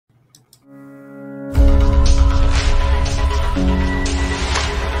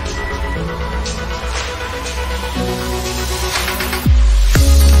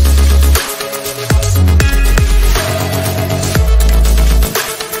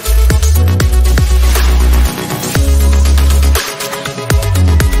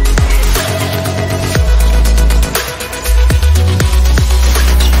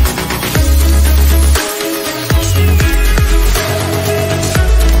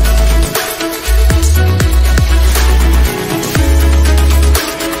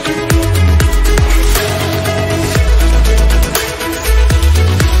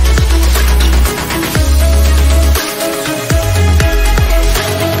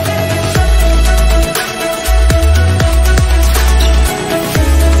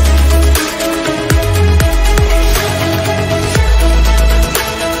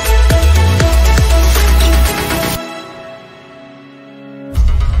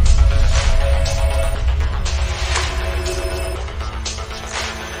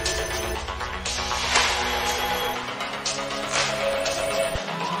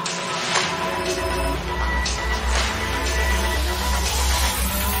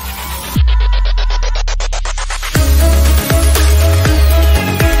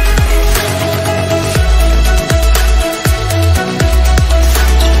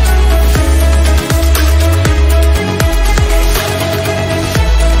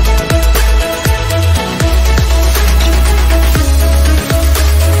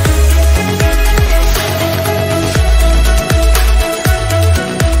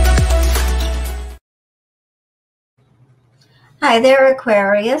Hi there,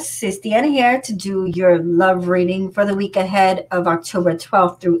 Aquarius. Siestiana here to do your love reading for the week ahead of October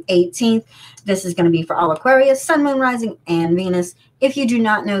 12th through 18th. This is going to be for all Aquarius, Sun, Moon, Rising, and Venus. If you do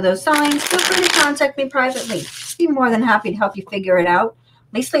not know those signs, feel free to contact me privately. I'd be more than happy to help you figure it out,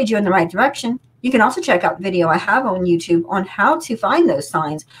 at least lead you in the right direction. You can also check out the video I have on YouTube on how to find those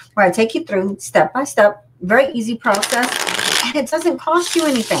signs, where I take you through step by step, very easy process, and it doesn't cost you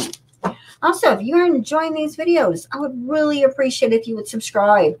anything. Also, if you're enjoying these videos, I would really appreciate if you would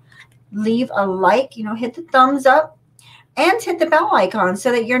subscribe, leave a like, hit the thumbs up, and hit the bell icon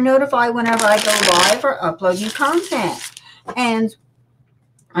so that you're notified whenever I go live or upload new content. And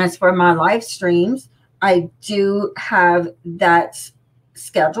as for my live streams, I do have that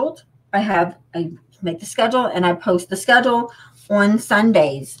scheduled. I make the schedule and I post the schedule on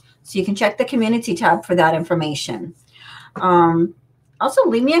Sundays. So you can check the community tab for that information. Also,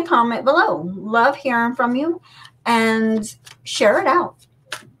 leave me a comment below. Love hearing from you, and share it out.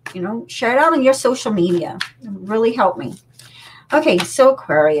 Share it out on your social media. It would really help me. Okay, so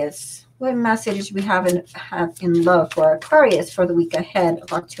Aquarius, what message we have in love for Aquarius for the week ahead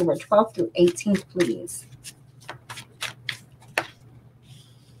of October 12th through 18th, please?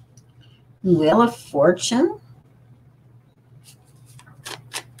 Wheel of Fortune.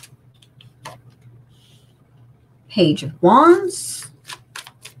 Page of Wands.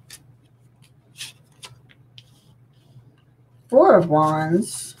 Four of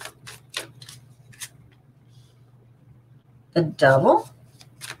Wands, the Devil,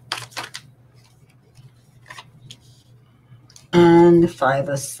 and the Five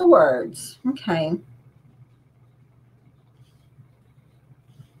of Swords. Okay.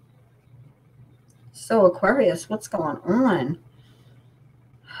 So Aquarius, what's going on?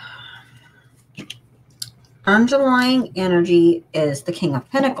 Underlying energy is the King of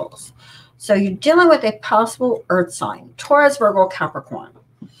Pentacles. So you're dealing with a possible earth sign, Taurus, Virgo, Capricorn.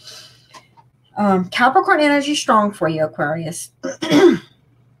 Capricorn energy is strong for you, Aquarius.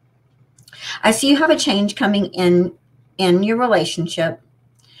 I see you have a change coming in your relationship.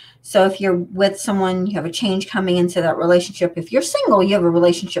 So if you're with someone, you have a change coming into that relationship. If you're single, you have a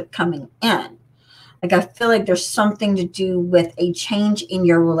relationship coming in. Like, I feel like there's something to do with a change in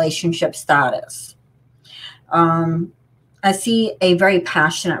your relationship status. I see a very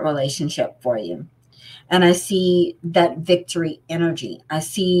passionate relationship for you. And I see that victory energy. I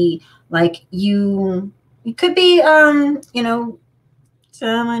see like you could be, telling, you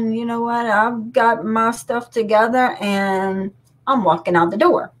know what, I've got my stuff together and I'm walking out the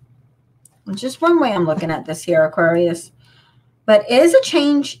door. It's just one way I'm looking at this here, Aquarius. But it is a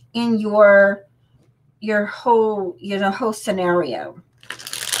change in your whole, whole scenario.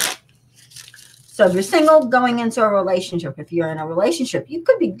 So if you're single, going into a relationship. If you're in a relationship, you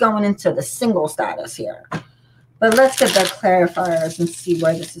could be going into the single status here. But let's get the clarifiers and see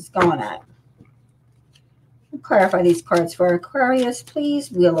where this is going at. Clarify these cards for Aquarius,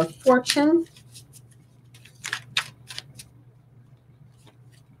 please. Wheel of Fortune.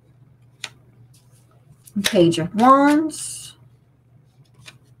 Page of Wands.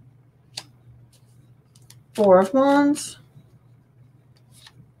 Four of Wands.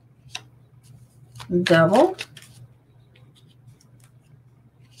 Devil,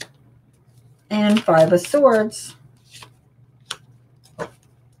 and Five of Swords.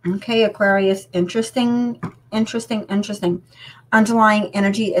 Okay, Aquarius, interesting, interesting, interesting. Underlying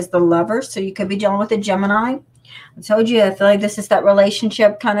energy is the Lover, so you could be dealing with a Gemini. I told you, I feel like this is that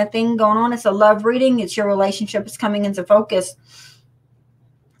relationship kind of thing going on. It's a love reading. It's your relationship is coming into focus.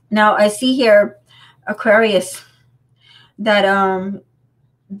 Now, I see here, Aquarius, that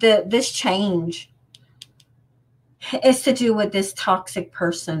this change is to do with this toxic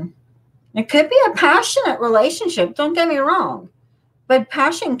person. It could be a passionate relationship. Don't get me wrong. But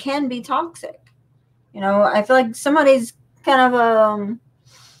passion can be toxic. You know, I feel like somebody's kind of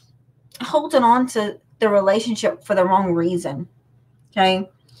holding on to the relationship for the wrong reason. Okay.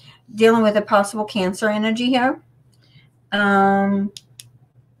 Dealing with a possible Cancer energy here. The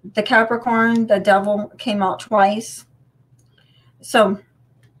Capricorn, the Devil came out twice. So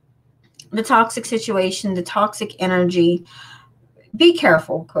the toxic situation, the toxic energy. Be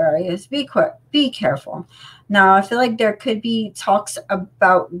careful, Aquarius. Be careful. Now, I feel like there could be talks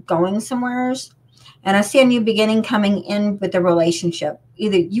about going somewhere. And I see a new beginning coming in with the relationship.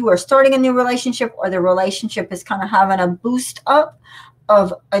 Either you are starting a new relationship or the relationship is kind of having a boost up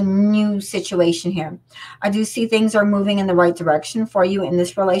of a new situation here. I do see things are moving in the right direction for you in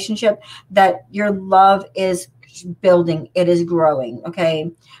this relationship, that your love is building. It is growing,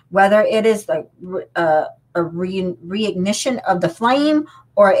 okay? Whether it is like a reignition of the flame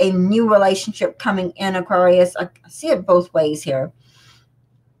or a new relationship coming in, Aquarius. I see it both ways here.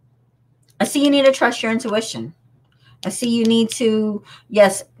 I see you need to trust your intuition. I see you need to,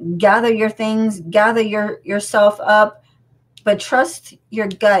 yes, gather your things, gather yourself up, but trust your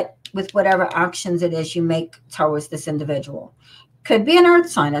gut with whatever actions it is you make towards this individual. Could be an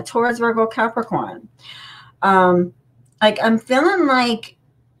earth sign, a Taurus, Virgo, Capricorn. Like I'm feeling like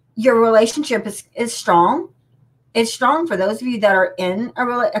your relationship is strong. It's strong for those of you that are in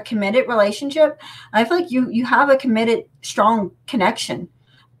a committed relationship. I feel like you have a committed, strong connection.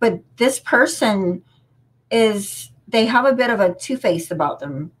 But this person they have a bit of a two-face about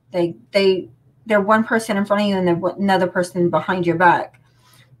them. They're one person in front of you and they're another person behind your back.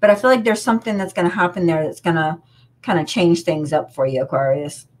 But I feel like there's something that's going to happen there that's going to kind of change things up for you,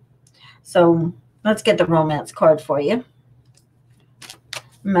 Aquarius. So let's get the romance card for you.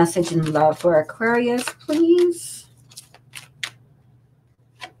 Message and love for Aquarius, please.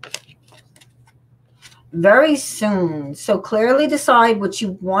 Very soon. So clearly decide what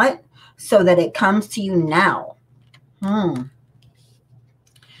you want so that it comes to you now.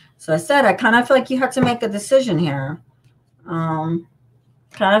 So I said, I kind of feel like you have to make a decision here. Kind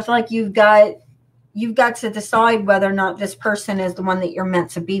of feel like you've got to decide whether or not this person is the one that you're meant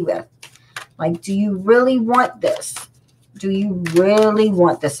to be with. Like, do you really want this? Do you really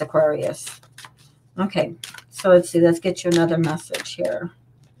want this, Aquarius? Okay, so let's see. Let's get you another message here.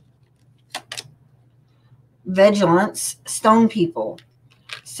 Vigilance, stone people.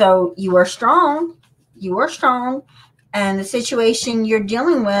 So you are strong. You are strong. And the situation you're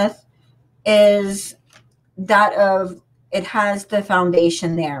dealing with is that of, it has the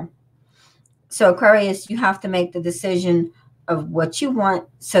foundation there. So Aquarius, you have to make the decision of what you want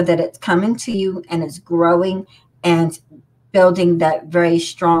so that it's coming to you and it's growing and building that very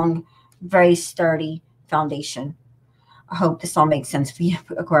strong, very sturdy foundation. I hope this all makes sense for you,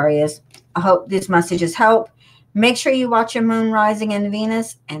 Aquarius. I hope this message has helped. Make sure you watch your moon rising in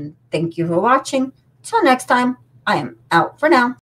Venus, and thank you for watching. Till next time, I am out for now.